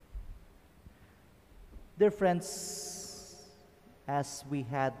Dear friends, as we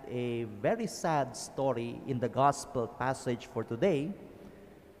had a very sad story in the gospel passage for today,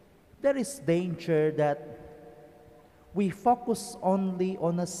 there is danger that we focus only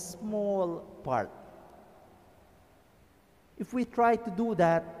on a small part. If we try to do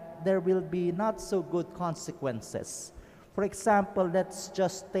that, there will be not so good consequences. For example, let's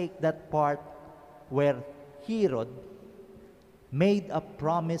just take that part where Herod made a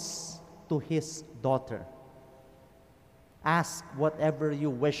promise to his daughter. Ask whatever you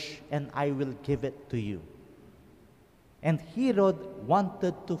wish and I will give it to you. And Herod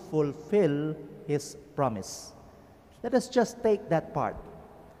wanted to fulfill his promise. Let us just take that part.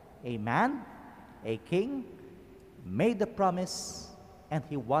 A man, a king, made a promise and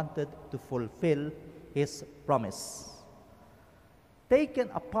he wanted to fulfill his promise. Taken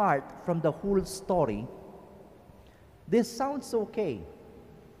apart from the whole story, this sounds okay.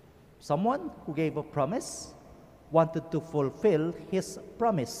 Someone who gave a promise wanted to fulfill his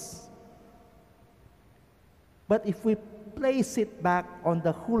promise. But if we place it back on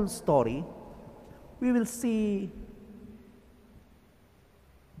the whole story, we will see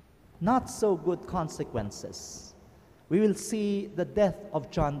not so good consequences. We will see the death of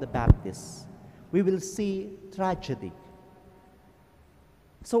John the Baptist. We will see tragedy.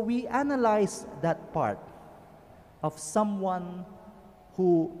 So we analyze that part of someone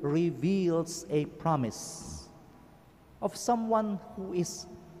who reveals a promise, of someone who is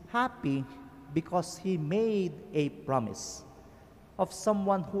happy because he made a promise, of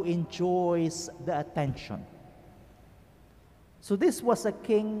someone who enjoys the attention. So this was a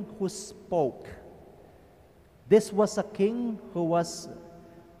king who spoke. This was a king who was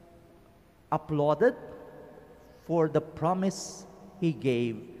applauded for the promise he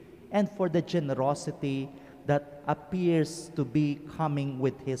gave and for the generosity that appears to be coming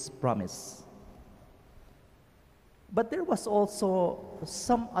with his promise. But there was also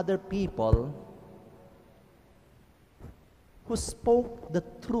some other people who spoke the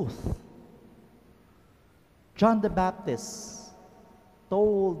truth. John the Baptist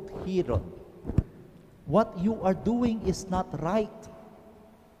told Herod, "What you are doing is not right.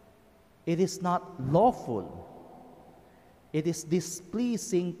 It is not lawful. It is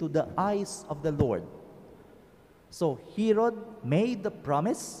displeasing to the eyes of the Lord." So Herod made the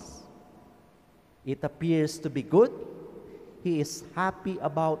promise. It appears to be good. He is happy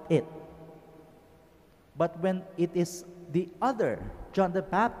about it. But when it is the other, John the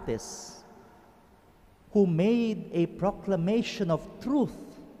Baptist, who made a proclamation of truth,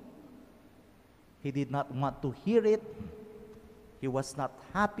 he did not want to hear it. He was not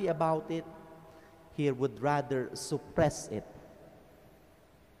happy about it. He would rather suppress it.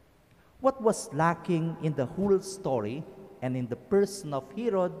 What was lacking in the whole story and in the person of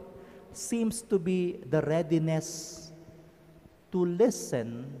Herod seems to be the readiness to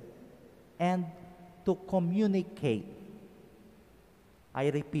listen and to communicate. I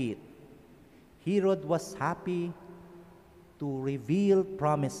repeat, Herod was happy to reveal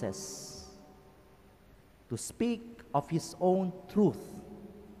promises, to speak of his own truth,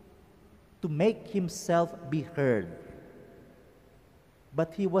 to make himself be heard.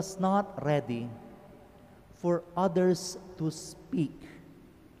 But he was not ready for others to speak,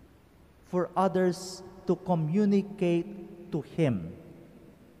 for others to communicate to him,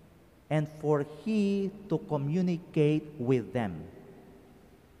 and for he to communicate with them.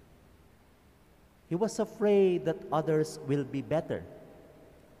 He was afraid that others will be better.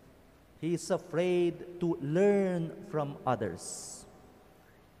 He is afraid to learn from others.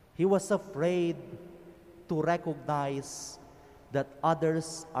 He was afraid to recognize that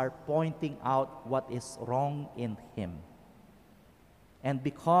others are pointing out what is wrong in him. And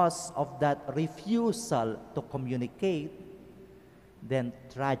because of that refusal to communicate, then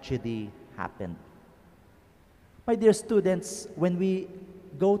tragedy happened. My dear students, when we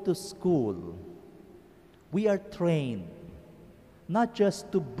go to school, we are trained not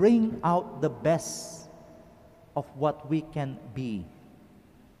just to bring out the best of what we can be.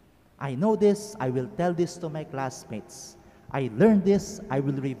 I know this, I will tell this to my classmates. I learned this, I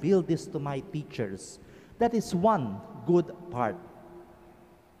will reveal this to my teachers. That is one good part.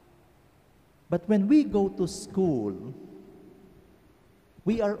 But when we go to school,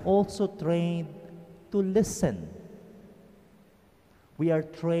 we are also trained to listen. We are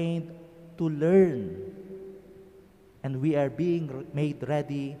trained to learn. And we are being made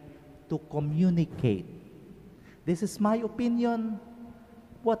ready to communicate. This is my opinion.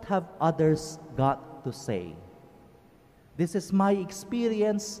 What have others got to say? This is my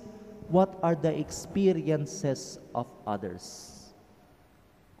experience. What are the experiences of others?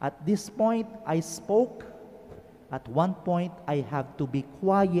 At this point, I spoke. At one point, I have to be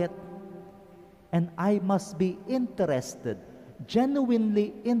quiet and I must be interested,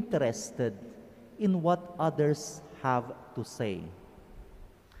 genuinely interested in what others have to say.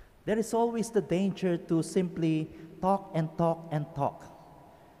 There is always the danger to simply talk and talk and talk.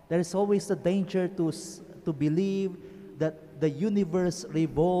 There is always the danger to believe that the universe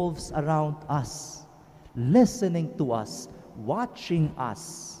revolves around us, listening to us, watching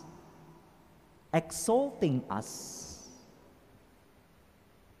us, exalting us.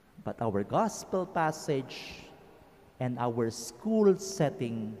 But our gospel passage and our school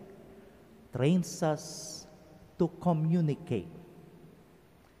setting trains us to communicate,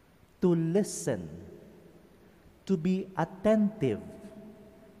 to listen, to be attentive,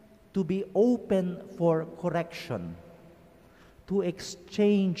 to be open for correction, to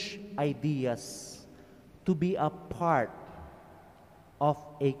exchange ideas, to be a part of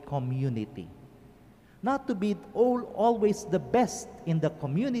a community. Not to be always the best in the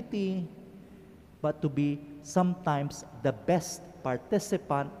community, but to be sometimes the best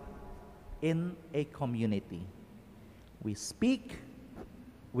participant in a community. We speak,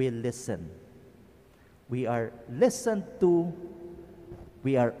 we listen. We are listened to,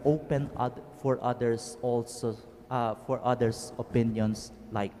 we are open for others also, for others' opinions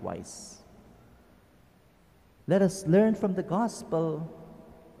likewise. Let us learn from the gospel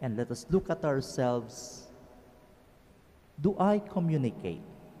and let us look at ourselves. Do I communicate?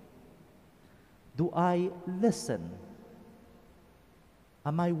 Do I listen?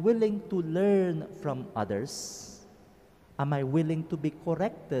 Am I willing to learn from others? Am I willing to be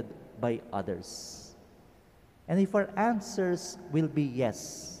corrected by others? And if our answers will be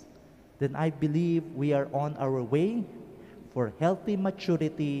yes, then I believe we are on our way for healthy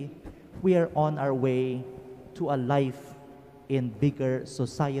maturity. We are on our way to a life in bigger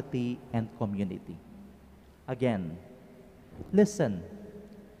society and community. Again, listen,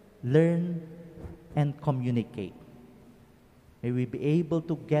 learn, and communicate. May we be able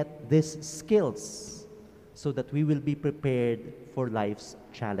to get these skills so that we will be prepared for life's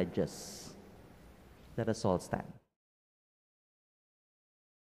challenges. Let us all stand.